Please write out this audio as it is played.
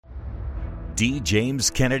D.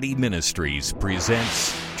 James Kennedy Ministries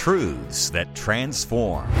presents Truths That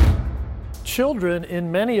Transform. Children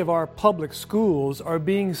in many of our public schools are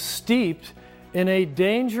being steeped in a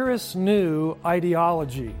dangerous new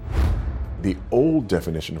ideology. The old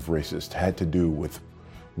definition of racist had to do with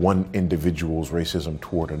one individual's racism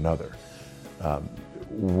toward another.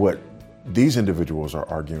 What these individuals are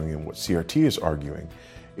arguing and what CRT is arguing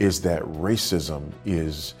is that racism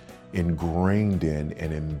is ingrained in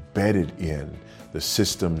and embedded in the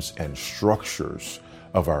systems and structures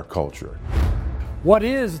of our culture. What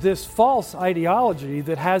is this false ideology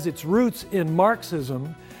that has its roots in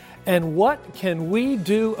Marxism, and what can we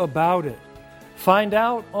do about it? Find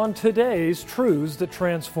out on today's Truths That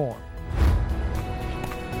Transform.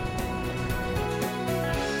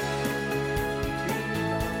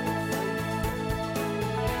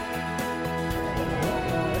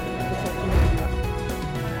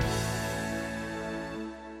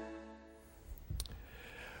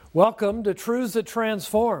 Welcome to Truths That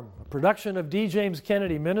Transform, a production of D. James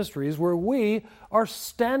Kennedy Ministries, where we are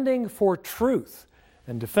standing for truth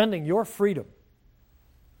and defending your freedom.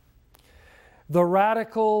 The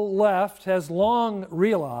radical left has long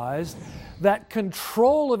realized that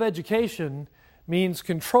control of education means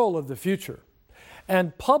control of the future,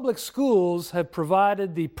 and public schools have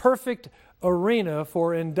provided the perfect arena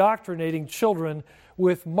for indoctrinating children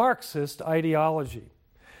with Marxist ideology.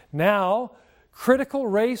 Now, critical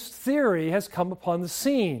race theory has come upon the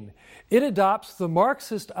scene. It adopts the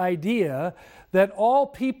Marxist idea that all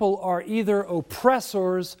people are either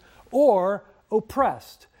oppressors or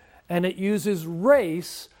oppressed, and it uses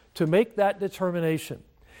race to make that determination.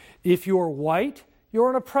 If you're white, you're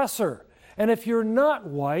an oppressor, and if you're not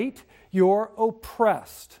white, you're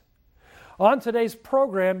oppressed. On today's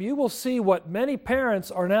program, you will see what many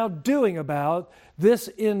parents are now doing about this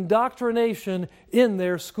indoctrination in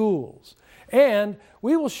their schools. And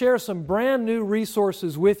we will share some brand new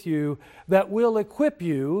resources with you that will equip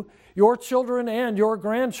you, your children and your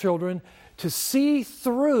grandchildren, to see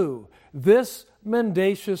through this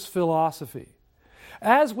mendacious philosophy.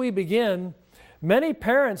 As we begin, many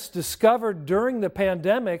parents discovered during the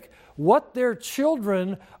pandemic what their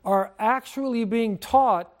children are actually being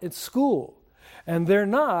taught at school, and they're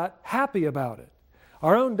not happy about it.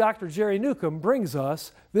 Our own Dr. Jerry Newcomb brings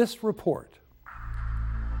us this report.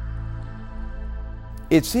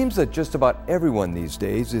 It seems that just about everyone these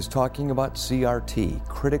days is talking about CRT,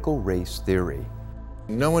 critical race theory.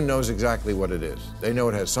 No one knows exactly what it is. They know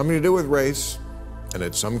it has something to do with race, and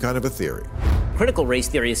it's some kind of a theory. Critical race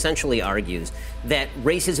theory essentially argues that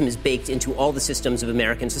racism is baked into all the systems of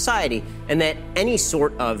American society, and that any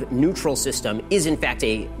sort of neutral system is in fact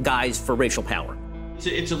a guise for racial power.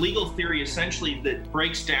 It's a legal theory essentially that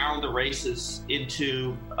breaks down the races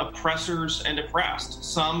into oppressors and oppressed.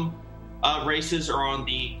 Some races are on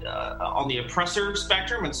the oppressor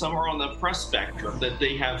spectrum, and some are on the oppressed spectrum, that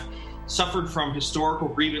they have suffered from historical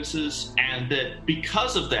grievances, and that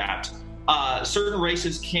because of that, certain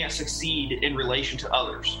races can't succeed in relation to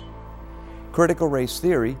others. Critical race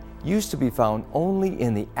theory used to be found only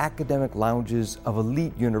in the academic lounges of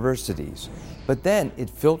elite universities, but then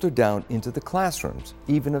it filtered down into the classrooms,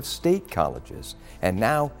 even of state colleges, and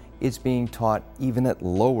now it's being taught even at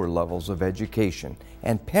lower levels of education,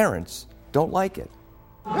 and parents don't like it.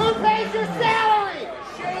 Who pays your salary?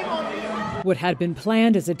 Shame on you. What had been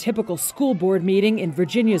planned as a typical school board meeting in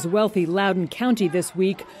Virginia's wealthy Loudoun County this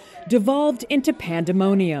week devolved into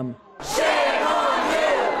pandemonium. Shame on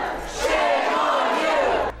you! Shame on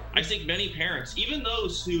you! I think many parents, even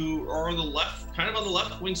those who are on the left, kind of on the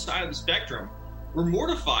left-wing side of the spectrum, were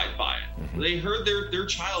mortified by it. Mm-hmm. They heard their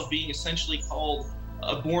child being essentially called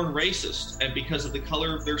a born racist, and because of the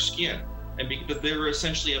color of their skin, and that they're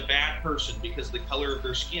essentially a bad person because of the color of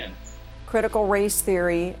their skin. Critical race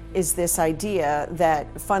theory is this idea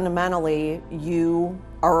that fundamentally you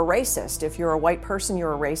are a racist. If you're a white person,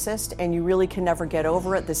 you're a racist, and you really can never get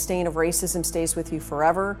over it. The stain of racism stays with you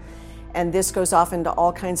forever. And this goes off into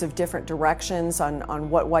all kinds of different directions on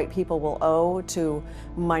what white people will owe to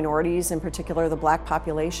minorities, in particular the black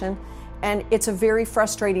population. And it's a very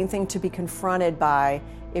frustrating thing to be confronted by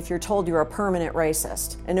if you're told you're a permanent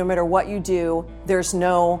racist. And no matter what you do, there's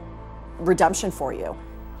no redemption for you.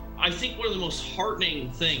 I think one of the most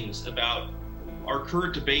heartening things about our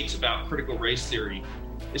current debates about critical race theory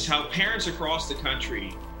is how parents across the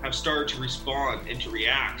country have started to respond and to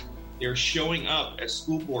react. They're showing up at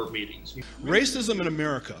school board meetings. Racism in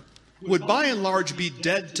America would by and large be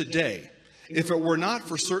dead today if it were not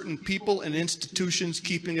for certain people and institutions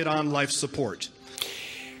keeping it on life support.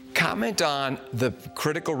 Comment on the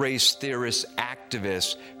critical race theorist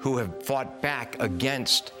activists who have fought back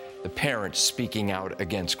against the parents speaking out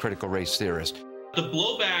against critical race theorists. The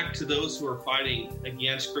blowback to those who are fighting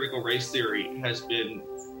against critical race theory has been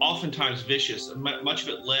oftentimes vicious, much of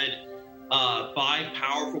it led by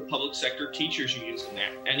powerful public sector teachers using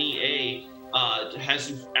that. NEA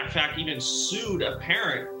has in fact even sued a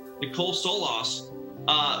parent, Nicole Solas,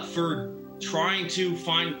 for trying to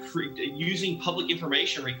using public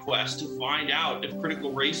information requests to find out if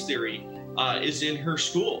critical race theory is in her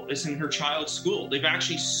school, is in her child's school. They've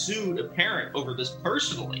actually sued a parent over this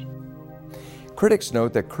personally. Critics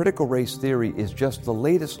note that critical race theory is just the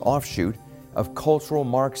latest offshoot of cultural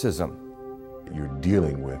Marxism. You're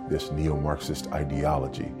dealing with this neo-Marxist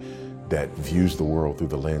ideology that views the world through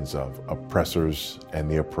the lens of oppressors and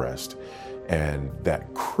the oppressed, and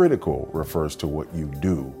that critical refers to what you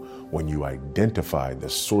do when you identify the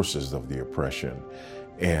sources of the oppression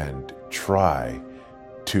and try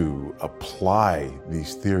to apply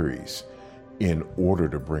these theories in order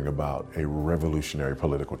to bring about a revolutionary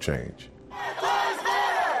political change.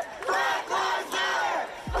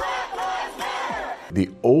 The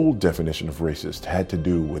old definition of racist had to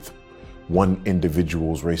do with one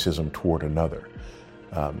individual's racism toward another.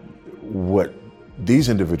 What these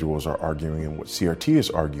individuals are arguing and what CRT is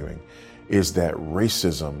arguing is that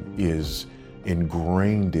racism is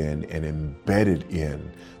ingrained in and embedded in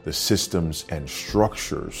the systems and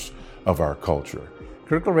structures of our culture.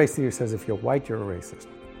 Critical race theory says if you're white, you're a racist.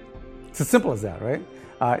 It's as simple as that, right?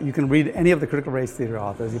 You can read any of the critical race theory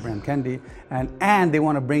authors, Ibram Kendi, and they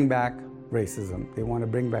want to bring back racism. They want to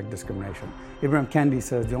bring back discrimination. Ibram Kendi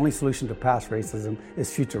says the only solution to past racism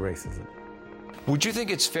is future racism. Would you think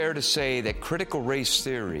it's fair to say that critical race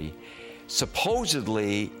theory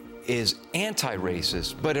supposedly is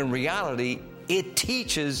anti-racist, but in reality, it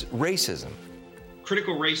teaches racism?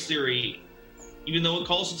 Critical race theory, even though it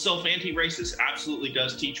calls itself anti-racist, absolutely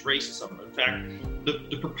does teach racism. In fact,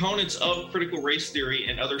 the proponents of critical race theory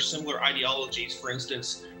and other similar ideologies, for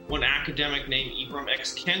instance, one academic named Ibram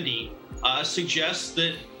X. Kendi suggests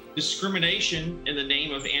that discrimination in the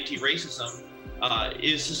name of anti-racism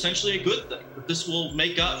is essentially a good thing. That this will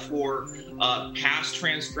make up for past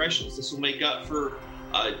transgressions. This will make up for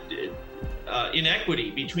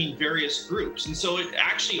inequity between various groups. And so it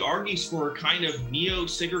actually argues for a kind of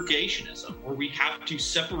neo-segregationism, where we have to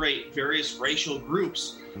separate various racial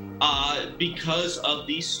groups because of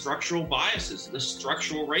these structural biases, the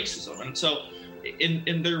structural racism. And so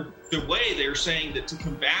in their way, they're saying that to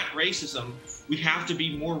combat racism, we have to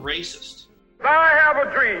be more racist. I have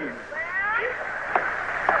a dream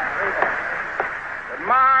that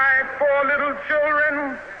my poor little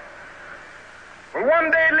children will one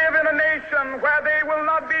day live in a nation where they will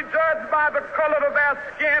not be judged by the color of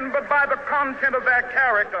their skin, but by the content of their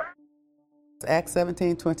character. Acts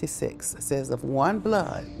 17:26 says, of one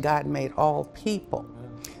blood, God made all people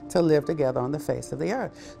to live together on the face of the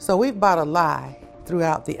earth. So we've bought a lie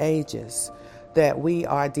throughout the ages that we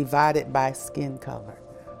are divided by skin color,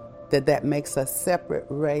 that makes us separate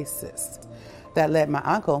races. That led my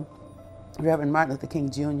uncle, Reverend Martin Luther King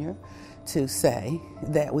Jr., to say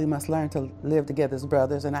that we must learn to live together as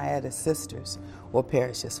brothers, and I added sisters, or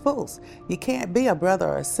perish as fools. You can't be a brother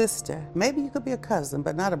or a sister. Maybe you could be a cousin,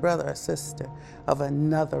 but not a brother or sister of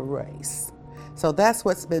another race. So that's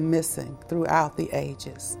what's been missing throughout the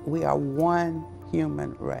ages. We are one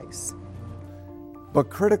human race. But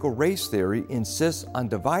critical race theory insists on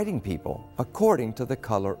dividing people according to the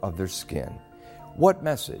color of their skin. What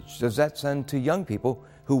message does that send to young people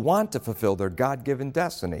who want to fulfill their God-given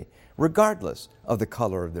destiny, regardless of the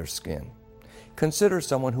color of their skin? Consider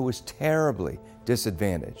someone who was terribly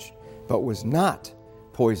disadvantaged, but was not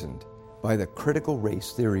poisoned by the critical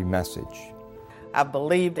race theory message. I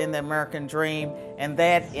believed in the American dream, and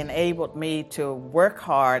that enabled me to work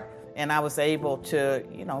hard, and I was able to,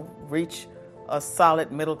 reach a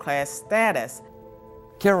solid middle-class status.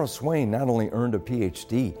 Carol Swain not only earned a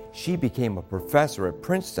PhD, she became a professor at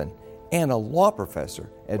Princeton and a law professor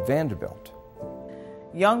at Vanderbilt.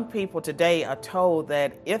 Young people today are told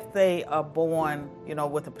that if they are born,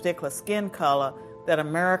 with a particular skin color, that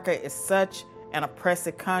America is such an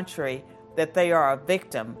oppressive country that they are a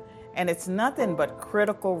victim. And it's nothing but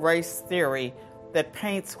critical race theory that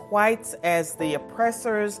paints whites as the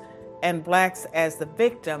oppressors and blacks as the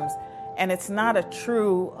victims. And it's not a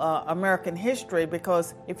true American history,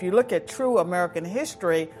 because if you look at true American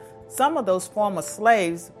history, some of those former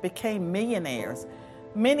slaves became millionaires.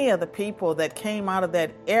 Many of the people that came out of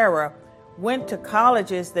that era went to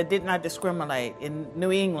colleges that did not discriminate. In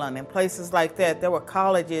New England and places like that, there were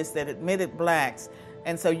colleges that admitted blacks.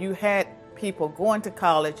 And so you had people going to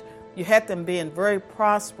college. You had them being very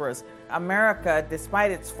prosperous. America,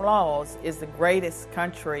 despite its flaws, is the greatest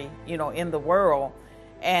country, in the world.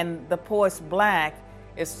 And the poorest black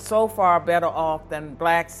is so far better off than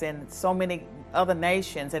blacks in so many other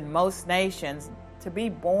nations. And most nations, to be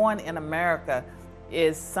born in America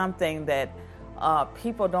is something that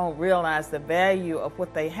people don't realize the value of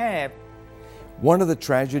what they have. One of the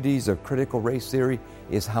tragedies of critical race theory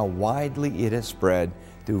is how widely it has spread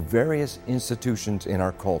through various institutions in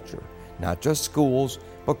our culture, not just schools,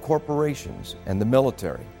 but corporations and the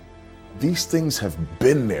military. These things have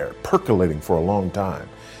been there, percolating for a long time.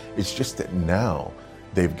 It's just that now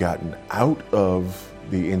they've gotten out of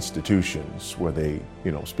the institutions where they,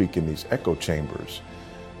 speak in these echo chambers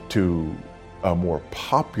to a more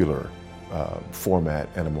popular format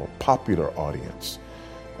and a more popular audience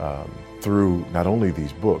through not only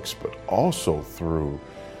these books, but also through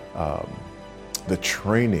the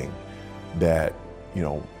training that,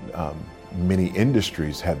 many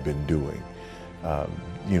industries have been doing.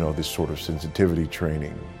 This sort of sensitivity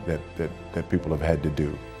training that people have had to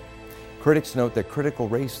do. Critics note that critical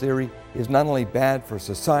race theory is not only bad for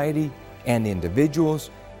society and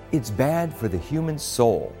individuals, it's bad for the human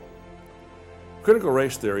soul. Critical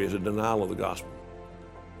race theory is a denial of the gospel.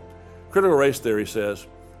 Critical race theory says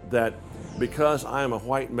that because I am a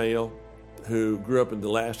white male who grew up in the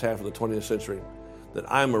last half of the 20th century, that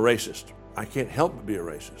I'm a racist. I can't help but be a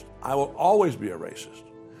racist. I will always be a racist.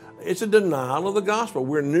 It's a denial of the gospel.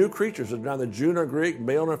 We're new creatures. There's neither Jew nor Greek,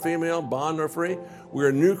 male nor female, bond nor free.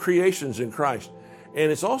 We're new creations in Christ.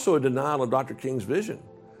 And it's also a denial of Dr. King's vision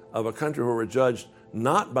of a country where we're judged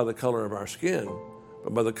not by the color of our skin,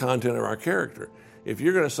 but by the content of our character. If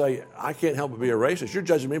you're going to say, I can't help but be a racist, you're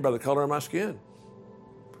judging me by the color of my skin.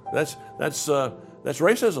 That's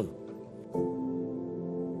racism.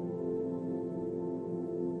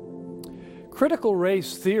 Critical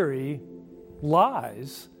race theory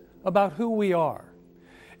lies about who we are.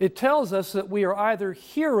 It tells us that we are either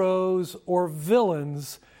heroes or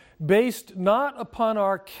villains based not upon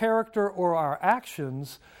our character or our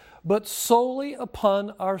actions, but solely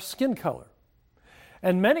upon our skin color.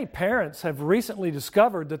 And many parents have recently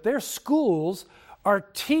discovered that their schools are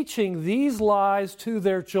teaching these lies to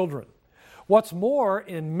their children. What's more,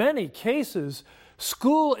 in many cases,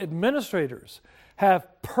 school administrators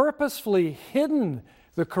have purposefully hidden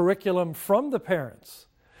the curriculum from the parents.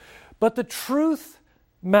 But the truth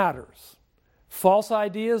matters. False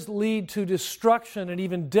ideas lead to destruction and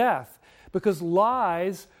even death because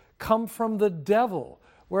lies come from the devil,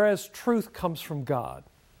 whereas truth comes from God.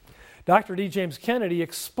 Dr. D. James Kennedy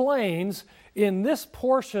explains in this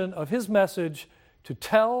portion of his message to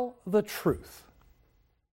tell the truth.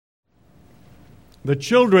 The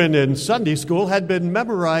children in Sunday school had been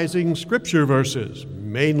memorizing scripture verses,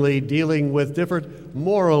 mainly dealing with different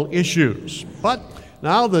moral issues. But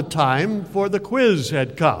now the time for the quiz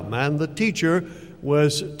had come, and the teacher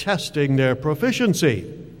was testing their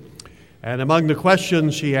proficiency. And among the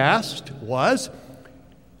questions she asked was,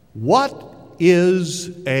 what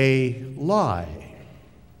is a lie?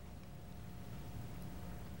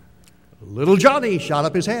 Little Johnny shot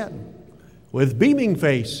up his hand. With beaming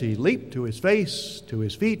face, he leaped to his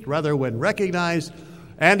feet, when recognized,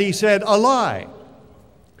 and he said, a lie.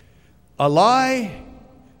 A lie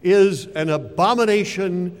is an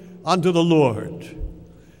abomination unto the Lord,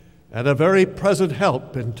 and a very present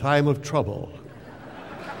help in time of trouble.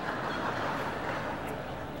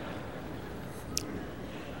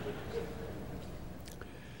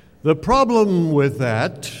 The problem with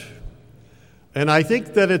that, and I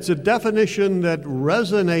think that it's a definition that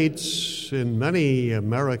resonates in many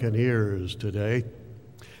American ears today,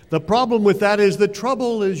 the problem with that is the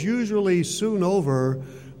trouble is usually soon over,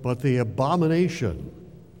 but the abomination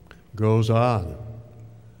goes on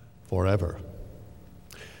forever.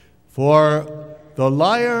 For the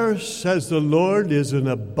liar, says the Lord, is an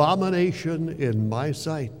abomination in my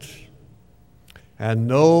sight, and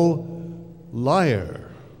no liar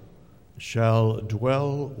shall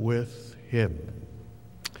dwell with him.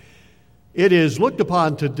 It is looked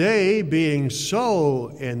upon today, being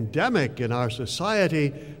so endemic in our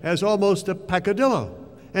society, as almost a peccadillo.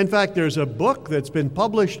 In fact, there's a book that's been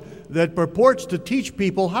published that purports to teach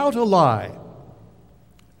people how to lie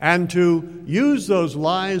and to use those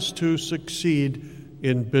lies to succeed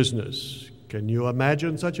in business. Can you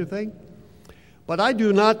imagine such a thing? But I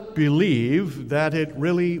do not believe that it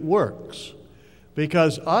really works,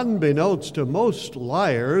 because unbeknownst to most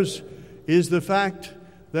liars is the fact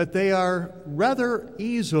that they are rather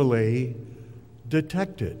easily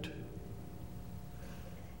detected.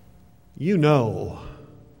 You know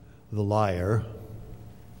the liar.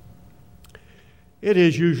 It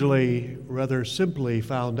is usually rather simply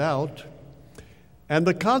found out, and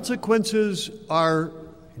the consequences are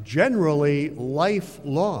generally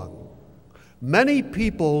lifelong. Many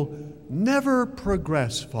people never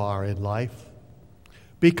progress far in life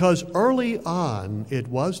because early on it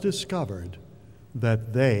was discovered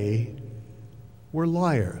that they were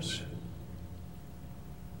liars.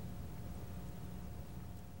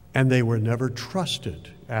 And they were never trusted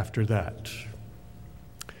after that.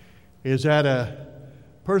 Is that a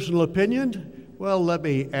personal opinion? Well, let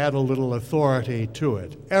me add a little authority to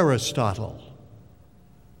it. Aristotle.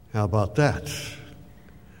 How about that?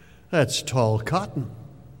 That's tall cotton.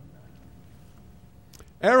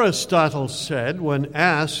 Aristotle said, when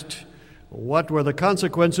asked what were the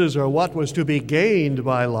consequences or what was to be gained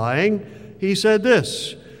by lying, he said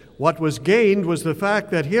this: what was gained was the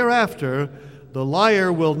fact that hereafter the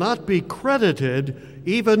liar will not be credited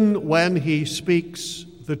even when he speaks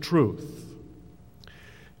the truth.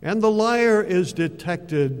 And the liar is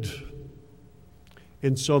detected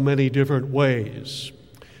in so many different ways.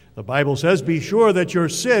 The Bible says, "Be sure that your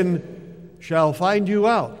sin shall find you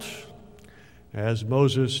out," as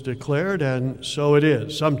Moses declared, and so it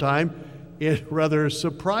is. Sometimes in rather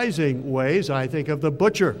surprising ways. I think of the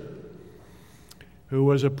butcher who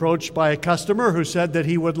was approached by a customer who said that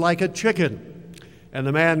he would like a chicken. And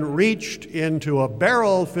the man reached into a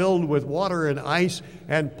barrel filled with water and ice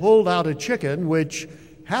and pulled out a chicken, which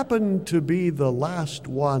happened to be the last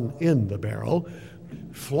one in the barrel,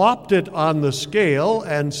 flopped it on the scale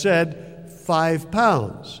and said, 5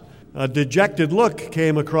 pounds. A dejected look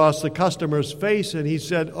came across the customer's face, and he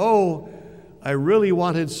said, "Oh, I really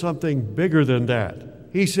wanted something bigger than that."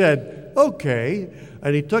 He said, "Okay,"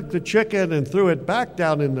 and he took the chicken and threw it back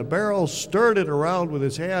down in the barrel, stirred it around with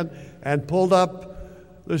his hand, and pulled up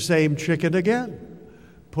the same chicken again,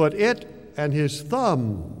 put it and his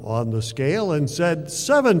thumb on the scale and said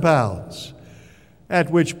 7 pounds. At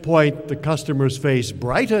which point the customer's face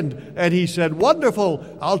brightened and he said, "Wonderful,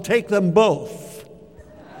 I'll take them both."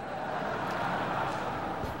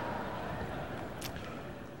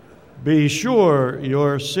 Be sure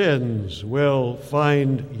your sins will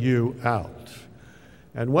find you out.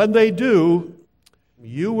 And when they do,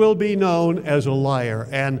 you will be known as a liar,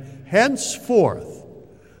 and henceforth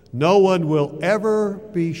no one will ever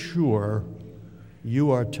be sure you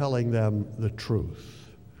are telling them the truth.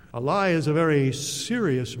 A lie is a very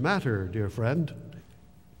serious matter, dear friend.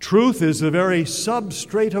 Truth is the very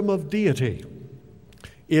substratum of deity.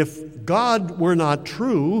 If God were not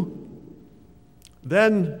true,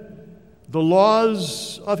 then the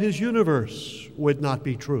laws of his universe would not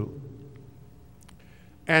be true.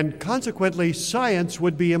 And consequently, science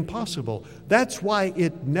would be impossible. That's why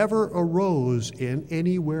it never arose in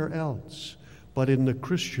anywhere else but in the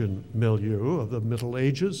Christian milieu of the Middle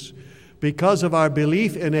Ages, because of our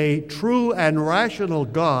belief in a true and rational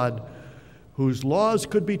God whose laws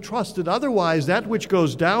could be trusted. Otherwise, that which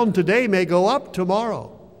goes down today may go up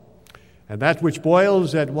tomorrow, and that which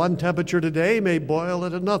boils at one temperature today may boil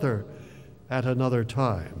at another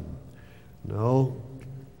time. No,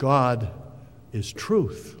 God is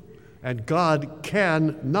truth, and God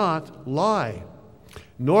cannot lie,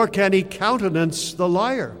 nor can he countenance the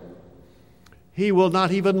liar. He will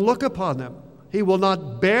not even look upon them. He will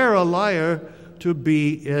not bear a liar to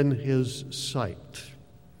be in his sight.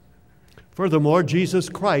 Furthermore, Jesus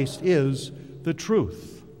Christ is the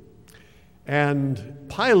truth. And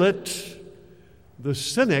Pilate, the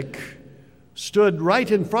cynic, stood right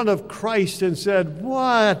in front of Christ and said,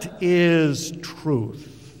 "What is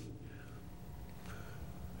truth?"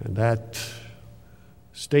 And that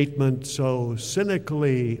statement, so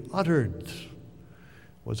cynically uttered,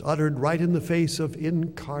 was uttered right in the face of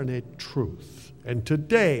incarnate truth. And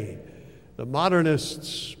today, the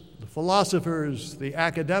modernists, the philosophers, the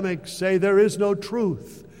academics say there is no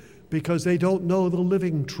truth because they don't know the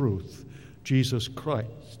living truth, Jesus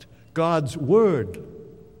Christ. God's Word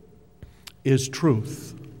is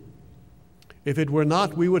truth. If it were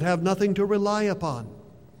not, we would have nothing to rely upon.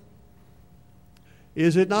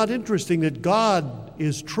 Is it not interesting that God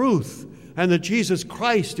is truth and that Jesus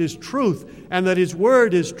Christ is truth and that his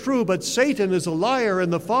word is true, but Satan is a liar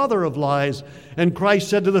and the father of lies? And Christ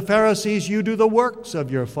said to the Pharisees, "You do the works of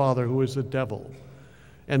your father who is the devil."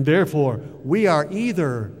 And therefore, we are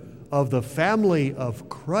either of the family of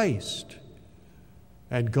Christ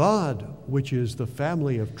and God, which is the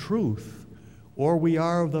family of truth, or we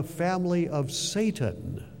are of the family of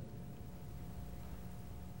Satan,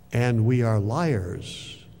 and we are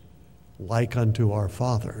liars like unto our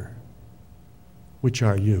Father. Which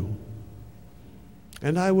are you?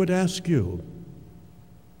 And I would ask you,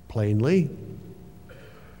 plainly,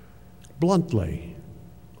 bluntly,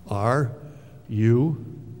 are you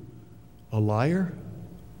a liar?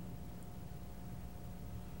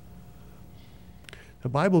 The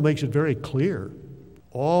Bible makes it very clear.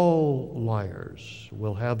 All liars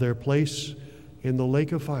will have their place in the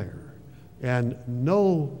lake of fire, and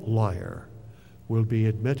no liar will be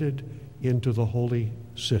admitted into the holy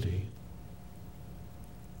city.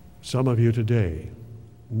 Some of you today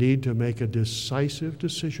need to make a decisive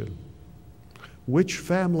decision. Which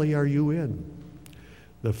family are you in?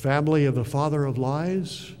 The family of the father of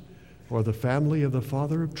lies or the family of the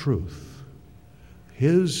father of truth?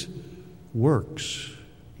 His works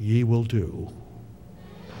ye will do.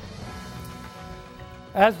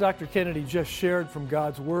 As Dr. Kennedy just shared from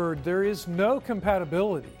God's Word, there is no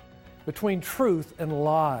compatibility between truth and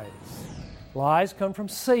lies. Lies come from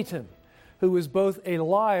Satan, who is both a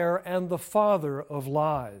liar and the father of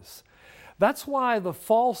lies. That's why the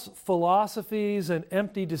false philosophies and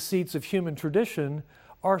empty deceits of human tradition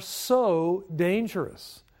are so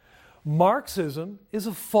dangerous. Marxism is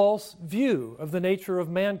a false view of the nature of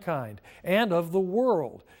mankind and of the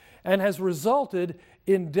world, and has resulted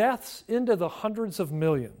in deaths into the hundreds of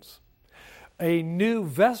millions. A new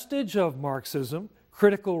vestige of Marxism,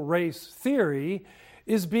 critical race theory,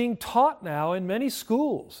 is being taught now in many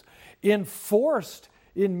schools, enforced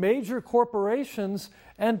in major corporations,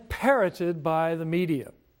 and parroted by the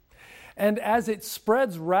media. And as it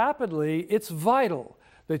spreads rapidly, it's vital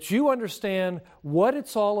that you understand what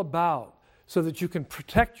it's all about so that you can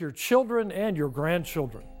protect your children and your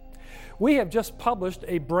grandchildren. We have just published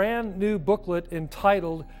a brand new booklet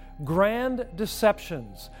entitled Grand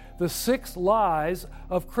Deceptions, The 6 Lies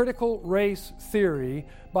of Critical Race Theory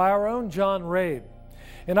by our own John Rabe.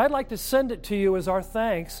 And I'd like to send it to you as our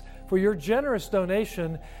thanks for your generous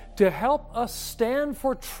donation to help us stand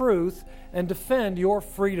for truth and defend your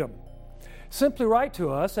freedom. Simply write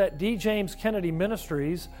to us at D. James Kennedy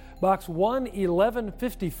Ministries, Box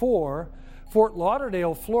 11154, Fort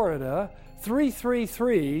Lauderdale, Florida,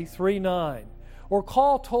 33339, or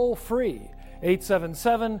call toll-free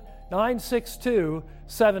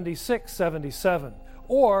 877-962-7677,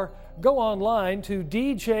 or go online to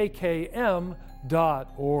djkm.org.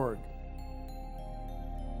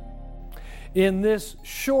 In this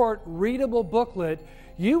short, readable booklet,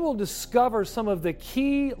 you will discover some of the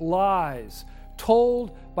key lies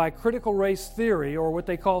told by critical race theory, or what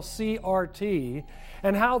they call CRT,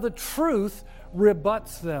 and how the truth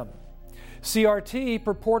rebuts them. CRT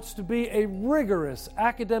purports to be a rigorous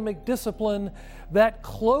academic discipline that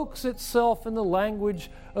cloaks itself in the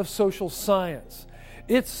language of social science.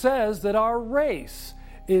 It says that our race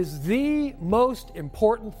is the most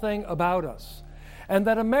important thing about us, and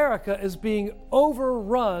that America is being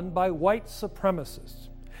overrun by white supremacists.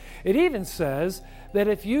 It even says that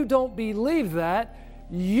if you don't believe that,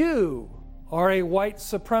 you are a white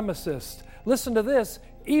supremacist. Listen to this,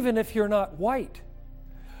 even if you're not white.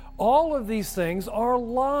 All of these things are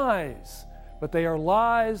lies, but they are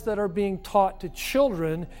lies that are being taught to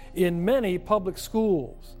children in many public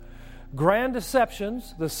schools. Grand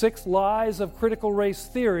Deceptions, the 6 Lies of Critical Race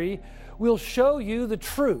Theory, will show you the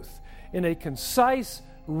truth in a concise,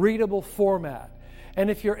 readable format. And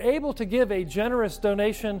if you're able to give a generous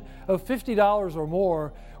donation of $50 or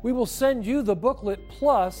more, we will send you the booklet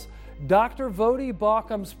plus Dr. Vodi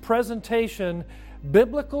Baucham's presentation,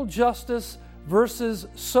 Biblical Justice versus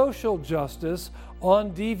Social Justice,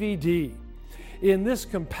 on DVD. In this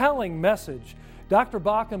compelling message, Dr.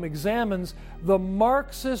 Baucham examines the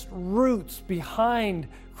Marxist roots behind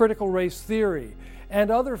critical race theory and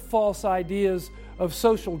other false ideas of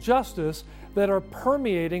social justice that are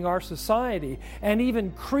permeating our society and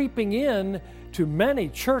even creeping in to many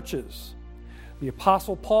churches. The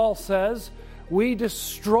Apostle Paul says, "We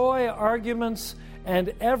destroy arguments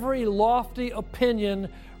and every lofty opinion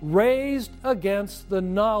raised against the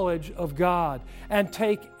knowledge of God, and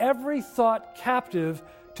take every thought captive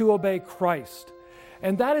to obey Christ."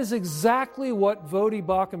 And that is exactly what Vodi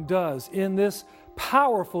Baucham does in this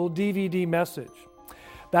powerful DVD message.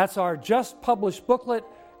 That's our just published booklet,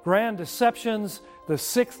 Grand Deceptions, the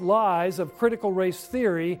 6 Lies of Critical Race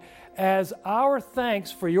Theory, as our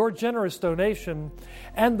thanks for your generous donation,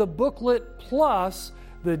 and the booklet plus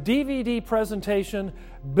the DVD presentation,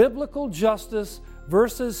 Biblical Justice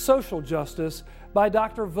versus Social Justice, by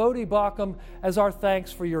Dr. Vodi Baucham, as our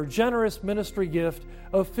thanks for your generous ministry gift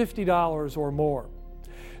of $50 or more.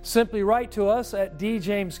 Simply write to us at D.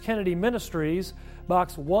 James Kennedy Ministries,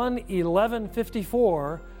 Box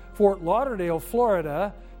 11154, Fort Lauderdale,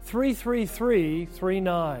 Florida,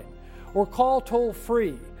 33339, or call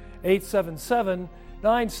toll-free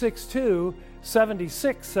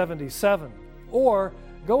 877-962-7677, or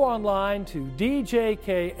go online to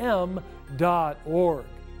djkm.org.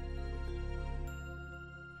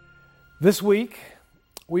 This week,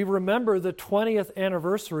 we remember the 20th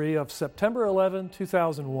anniversary of September 11,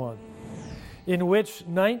 2001, in which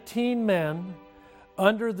 19 men,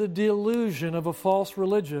 under the delusion of a false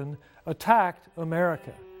religion, attacked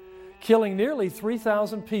America, killing nearly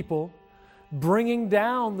 3,000 people, bringing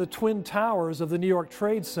down the Twin Towers of the New York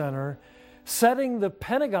Trade Center, setting the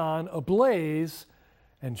Pentagon ablaze,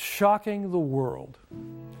 and shocking the world.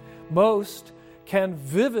 Most can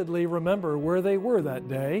vividly remember where they were that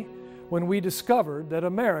day when we discovered that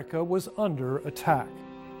America was under attack.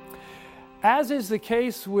 As is the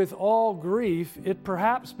case with all grief, it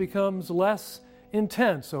perhaps becomes less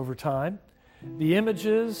intense over time. The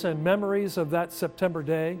images and memories of that September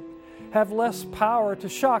day have less power to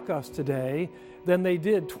shock us today than they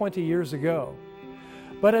did 20 years ago.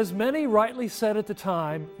 But as many rightly said at the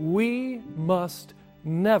time, we must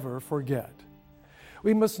never forget.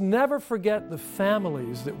 We must never forget the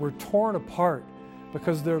families that were torn apart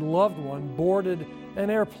because their loved one boarded an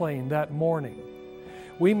airplane that morning.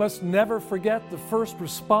 We must never forget the first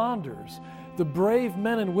responders, the brave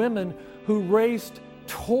men and women who raced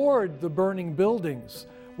toward the burning buildings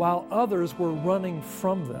while others were running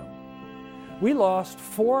from them. We lost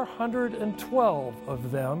 412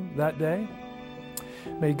 of them that day.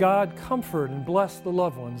 May God comfort and bless the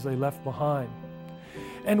loved ones they left behind.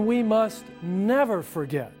 And we must never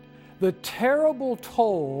forget the terrible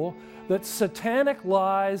toll that satanic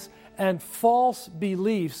lies and false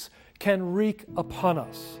beliefs can wreak upon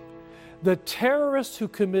us. The terrorists who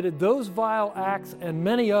committed those vile acts and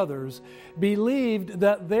many others believed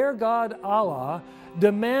that their God Allah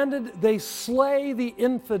demanded they slay the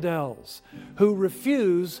infidels who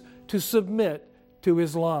refuse to submit to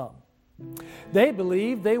Islam. They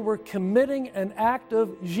believed they were committing an act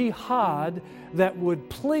of jihad that would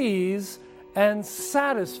please and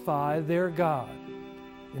satisfy their God.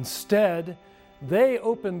 Instead, they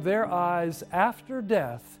opened their eyes after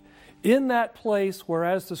death in that place where,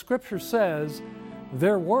 as the Scripture says,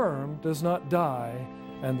 their worm does not die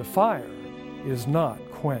and the fire is not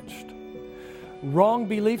quenched. Wrong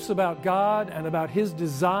beliefs about God and about His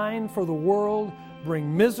design for the world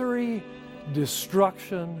bring misery,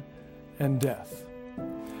 destruction, and death.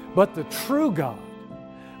 But the true God,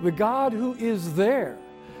 the God who is there,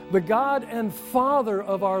 the God and Father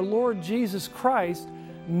of our Lord Jesus Christ,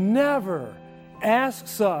 never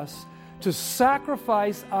asks us to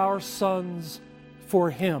sacrifice our sons for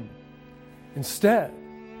Him. Instead,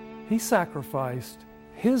 He sacrificed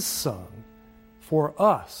His Son for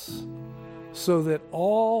us so that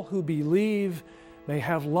all who believe may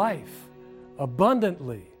have life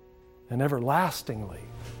abundantly and everlastingly.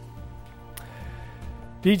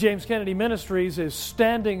 D. James Kennedy Ministries is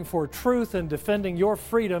standing for truth and defending your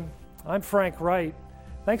freedom. I'm Frank Wright.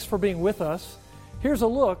 Thanks for being with us. Here's a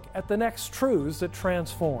look at the next truths that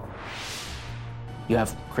transform. You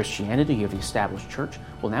have Christianity, you have the established church.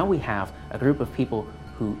 Well, now we have a group of people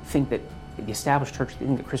who think that the established church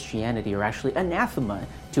and that Christianity are actually anathema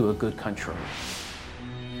to a good country.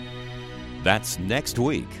 That's next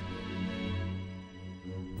week.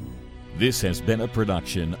 This has been a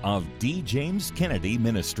production of D. James Kennedy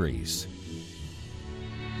Ministries.